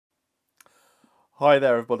Hi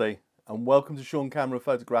there everybody and welcome to Sean Camera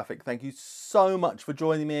Photographic. Thank you so much for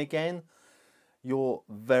joining me again. You're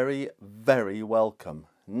very welcome.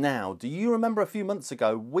 Now, do you remember a few months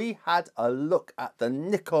ago we had a look at the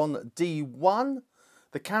Nikon D1?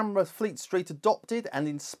 The camera Fleet Street adopted and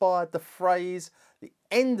inspired the phrase the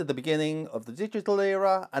end of the beginning of the digital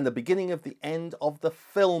era and the beginning of the end of the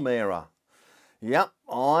film era. Yep,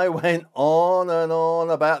 I went on and on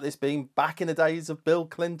about this being back in the days of Bill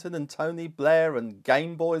Clinton and Tony Blair and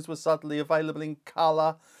Game Boys were suddenly available in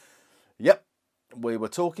colour. Yep, we were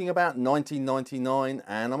talking about 1999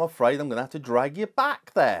 and I'm afraid I'm going to have to drag you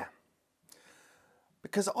back there.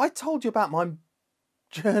 Because I told you about my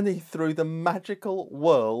journey through the magical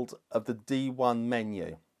world of the D1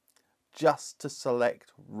 menu just to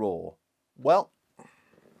select RAW. Well,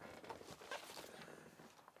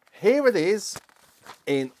 here it is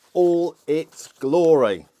in all its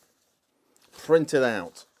glory, printed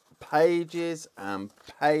out, pages and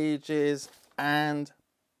pages and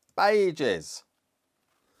pages.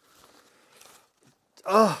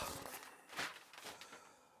 A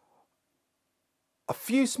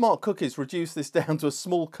few smart cookies reduced this down to a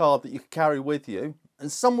small card that you could carry with you,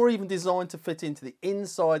 and some were even designed to fit into the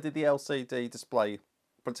inside of the LCD display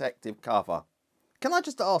protective cover. Can I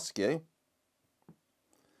just ask you,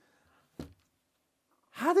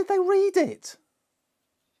 how did they read it?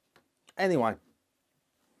 Anyway,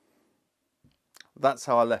 that's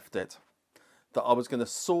how I left it. That I was going to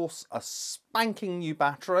source a spanking new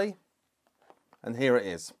battery, and here it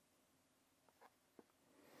is.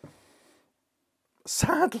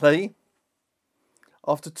 Sadly,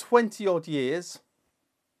 after 20 odd years,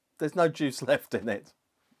 there's no juice left in it,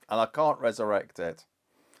 and I can't resurrect it.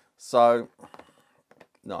 So,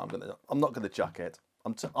 no, I'm not going to chuck it.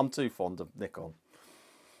 I'm too fond of Nikon.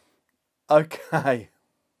 Okay,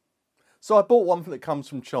 so I bought one that comes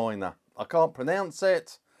from China. I can't pronounce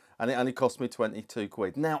it, and it only cost me 22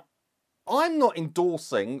 quid. Now, I'm not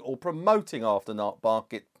endorsing or promoting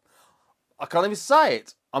aftermarket. I can't even say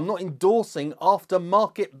it. I'm not endorsing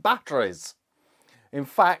aftermarket batteries. In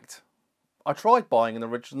fact, I tried buying an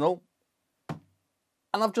original,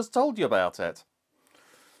 and I've just told you about it.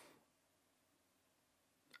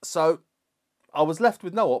 So, I was left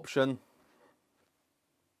with no option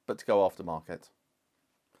but to go aftermarket.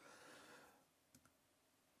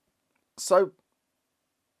 So,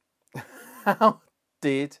 how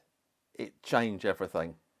did it change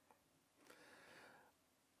everything?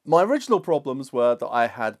 My original problems were that I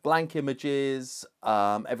had blank images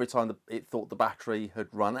every time it thought the battery had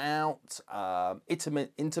run out,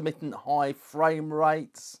 intermittent high frame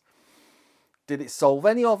rates. Did it solve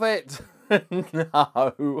any of it?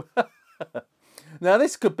 No. Now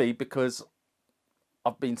this could be because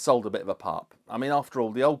I've been sold a bit of a pup. I mean, after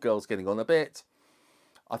all, the old girl's getting on a bit.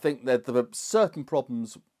 I think that the certain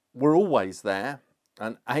problems were always there,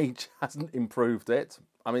 and age hasn't improved it.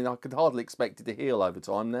 I mean, I could hardly expect it to heal over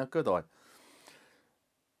time now, could I?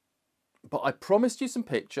 But I promised you some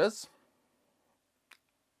pictures,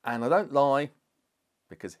 and I don't lie,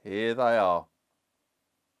 because here they are.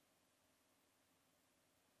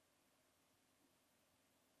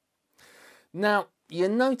 Now, you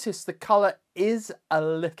notice the colour is a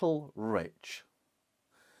little rich,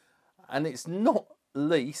 and it's not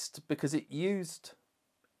least because it used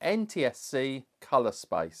NTSC colour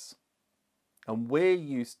space, and we're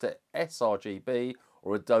used to sRGB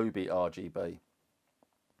or Adobe RGB.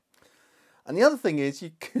 And the other thing is,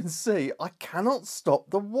 you can see I cannot stop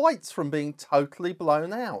the whites from being totally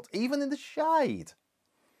blown out, even in the shade.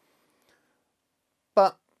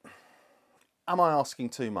 But am I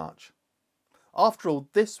asking too much? After all,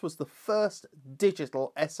 this was the first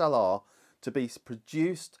digital SLR to be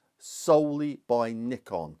produced solely by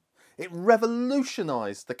Nikon. It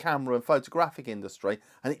revolutionised the camera and photographic industry,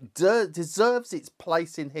 and it deserves its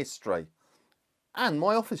place in history. And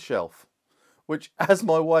my office shelf, which, as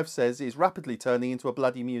my wife says, is rapidly turning into a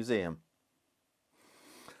bloody museum.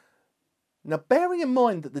 Now, bearing in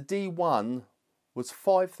mind that the D1 was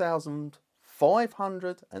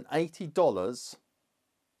 $5,580,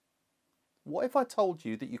 what if I told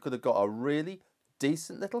you that you could have got a really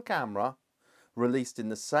decent little camera released in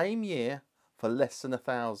the same year for less than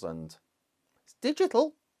 $1,000? It's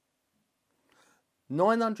digital.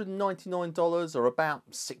 $999 or about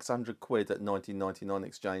 600 quid at 1999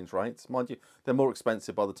 exchange rates. Mind you, they're more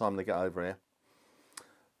expensive by the time they get over here.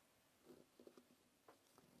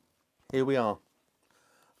 Here we are.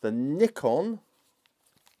 The Nikon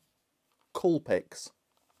Coolpix.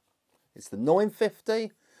 It's the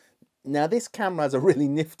 950. Now this camera has a really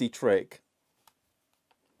nifty trick.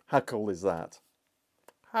 How cool is that?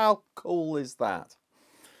 How cool is that?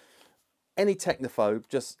 any technophobe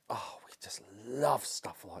just, oh, we just love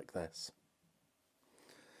stuff like this.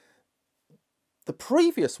 The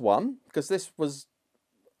previous one, because this was,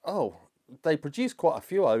 oh, they produced quite a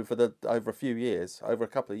few over a few years, over a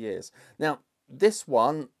couple of years. Now, this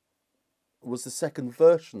one was the second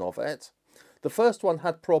version of it. The first one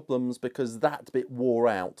had problems because that bit wore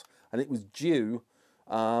out, and it was due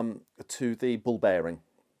to the ball bearing.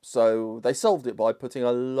 So they solved it by putting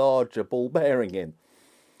a larger ball bearing in.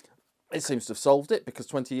 It seems to have solved it, because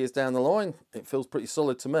 20 years down the line, it feels pretty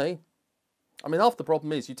solid to me. I mean, half the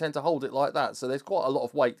problem is you tend to hold it like that, so there's quite a lot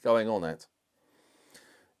of weight going on it.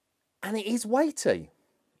 And it is weighty,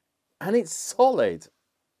 and it's solid,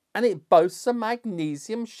 and it boasts a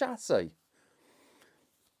magnesium chassis.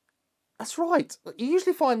 That's right, you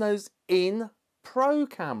usually find those in pro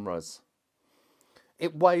cameras.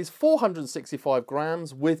 It weighs 465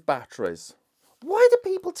 grams with batteries. Why do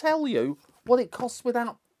people tell you what it costs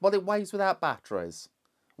without, what it weighs without batteries?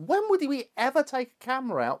 When would we ever take a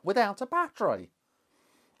camera out without a battery?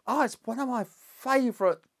 Oh, it's one of my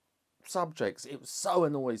favourite subjects. It so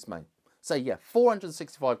annoys me. So yeah,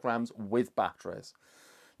 465 grams with batteries.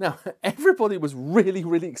 Now, everybody was really,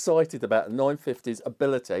 really excited about the 950's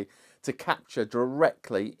ability to capture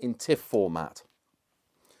directly in TIFF format.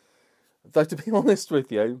 Though, to be honest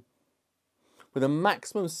with you, with a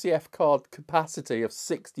maximum CF card capacity of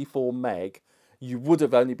 64 meg, you would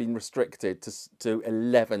have only been restricted to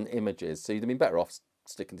 11 images. So you'd have been better off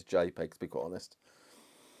sticking to JPEG, to be quite honest.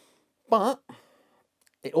 But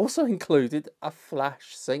it also included a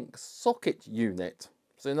flash sync socket unit.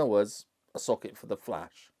 So in other words, a socket for the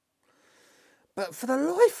flash. But for the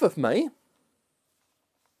life of me,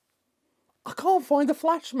 I can't find a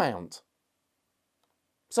flash mount.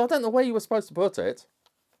 So I don't know where you were supposed to put it.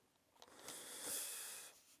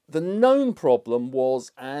 The known problem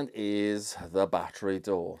was and is the battery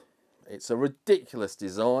door. It's a ridiculous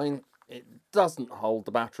design. It doesn't hold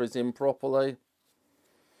the batteries in properly.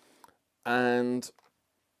 And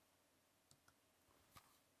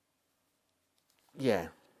yeah,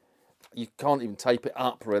 you can't even tape it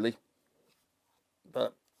up really.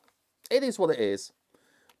 But it is what it is.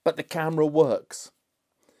 But the camera works.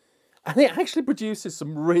 And it actually produces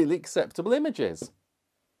some really acceptable images.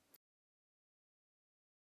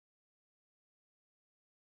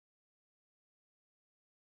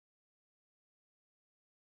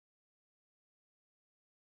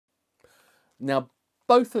 Now,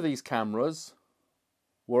 both of these cameras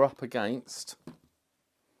were up against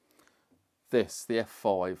this, the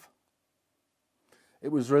F5.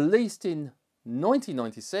 It was released in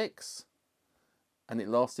 1996 and it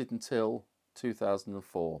lasted until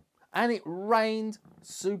 2004. And it reigned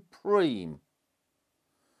supreme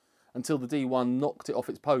until the D1 knocked it off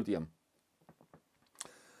its podium.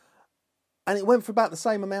 And it went for about the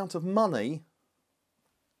same amount of money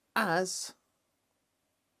as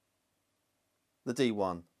the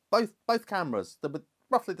D1. Both cameras, they were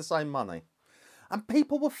roughly the same money. And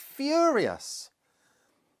people were furious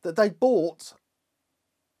that they bought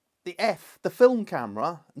the film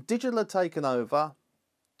camera, digital had taken over,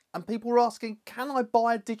 and people were asking, can I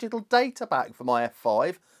buy a digital data back for my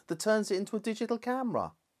F5 that turns it into a digital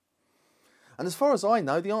camera? And as far as I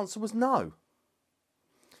know, the answer was no.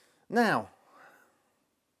 Now,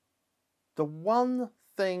 the one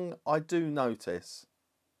thing I do notice,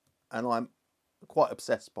 and I'm quite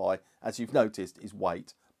obsessed by, as you've noticed, is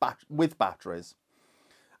weight with batteries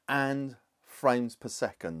and frames per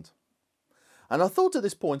second. And I thought at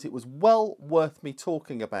this point it was well worth me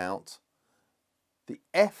talking about the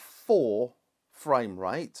F4 frame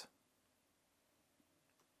rate,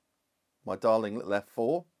 my darling little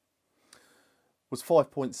F4, was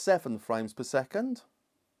 5.7 frames per second.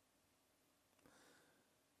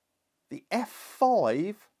 The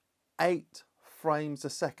F5, 8 frames a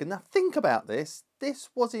second. Now think about this. This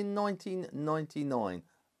was in 1999.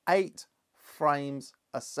 8 frames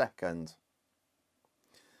a second.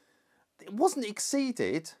 It wasn't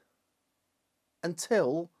exceeded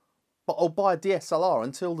until, by a DSLR,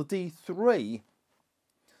 until the D3.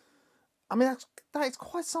 I mean, that is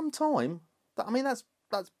quite some time. I mean, that's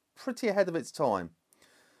pretty ahead of its time.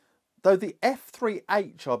 Though the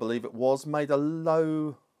F3H, I believe it was, made a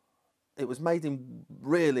low. It was made in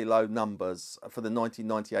really low numbers for the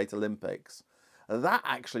 1998 Olympics. That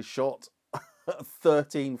actually shot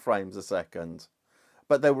 13 frames a second.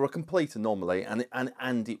 But they were a complete anomaly, and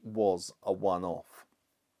it was a one-off.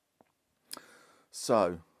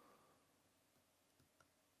 So,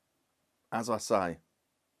 as I say,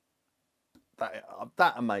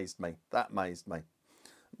 that amazed me. That amazed me.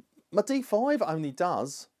 My D5 only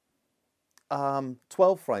does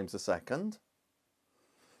 12 frames a second.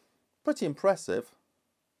 Pretty impressive.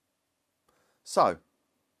 So,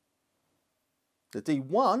 the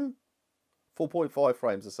D1, 4.5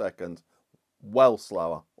 frames a second, well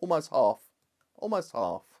slower, almost half, almost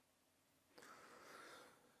half.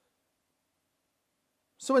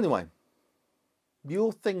 So anyway,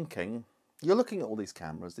 you're thinking, you're looking at all these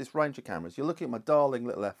cameras, this range of cameras, you're looking at my darling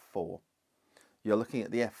little f4, you're looking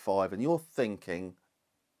at the f5 and you're thinking,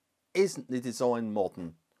 isn't the design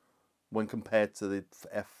modern when compared to the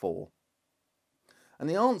f4? And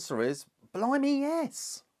the answer is, blimey,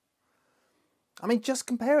 yes. I mean, just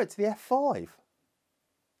compare it to the f5.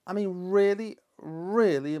 I mean, really,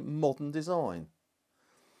 really modern design.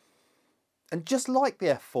 And just like the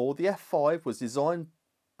f4, the f5 was designed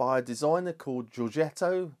by a designer called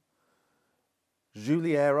Giorgetto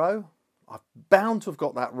Giuliero. I'm bound to have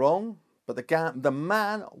got that wrong, but the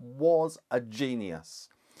man was a genius.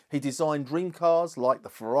 He designed dream cars like the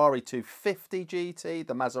Ferrari 250 GT,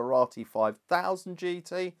 the Maserati 5000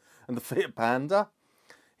 GT, and the Fiat Panda.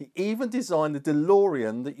 He even designed the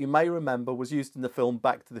DeLorean that you may remember was used in the film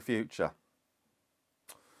Back to the Future.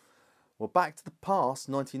 Well, Back to the Past,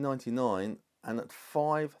 1999, and at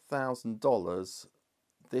 $5,000,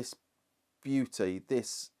 this beauty,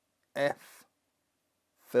 this F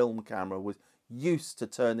film camera was used to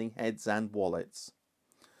turning heads and wallets.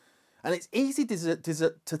 And it's easy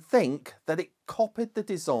to think that it copied the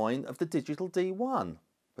design of the digital D1.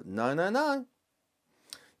 But no, no, no.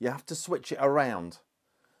 You have to switch it around.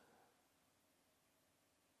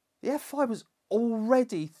 The F5 was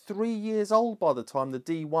already 3 years old by the time the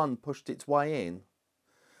D1 pushed its way in.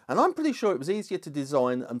 And I'm pretty sure it was easier to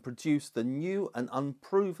design and produce the new and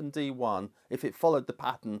unproven D1 if it followed the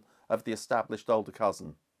pattern of the established older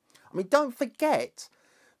cousin. I mean, don't forget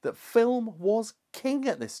that film was king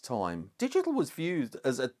at this time. Digital was viewed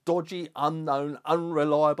as a dodgy, unknown,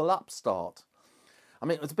 unreliable upstart. I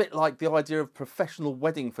mean, it was a bit like the idea of professional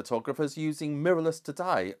wedding photographers using mirrorless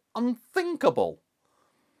today. Unthinkable.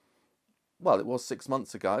 Well, it was 6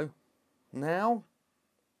 months ago. Now,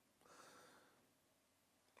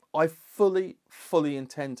 I fully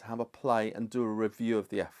intend to have a play and do a review of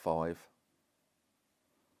the F5.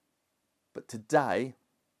 But today,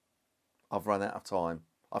 I've run out of time.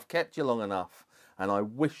 I've kept you long enough, and I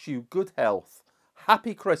wish you good health.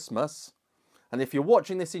 Happy Christmas. And if you're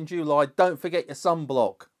watching this in July, don't forget your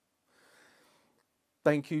sunblock.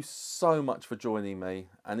 Thank you so much for joining me.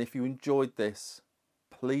 And if you enjoyed this,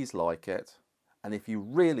 please like it. And if you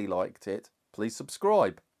really liked it, please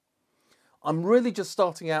subscribe. I'm really just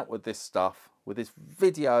starting out with this stuff, with this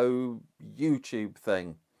video YouTube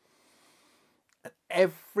thing. And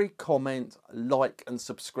every comment, like and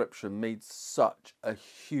subscription means such a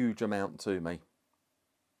huge amount to me.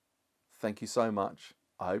 Thank you so much.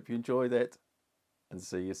 I hope you enjoyed it and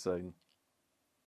see you soon.